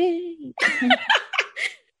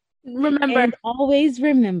 Remember, And always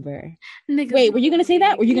remember. niggas. Wait, were you gonna say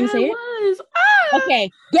that? Were you gonna Yeah, say I it? was. Ah!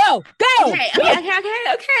 Okay, go.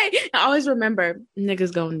 Okay. And always remember,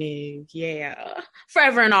 niggas go nig. Yeah.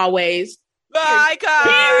 Forever and always. Bye,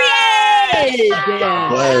 Period.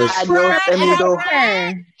 Bless. Adios, amigo.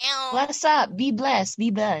 Bless up. Be blessed.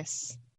 Be blessed.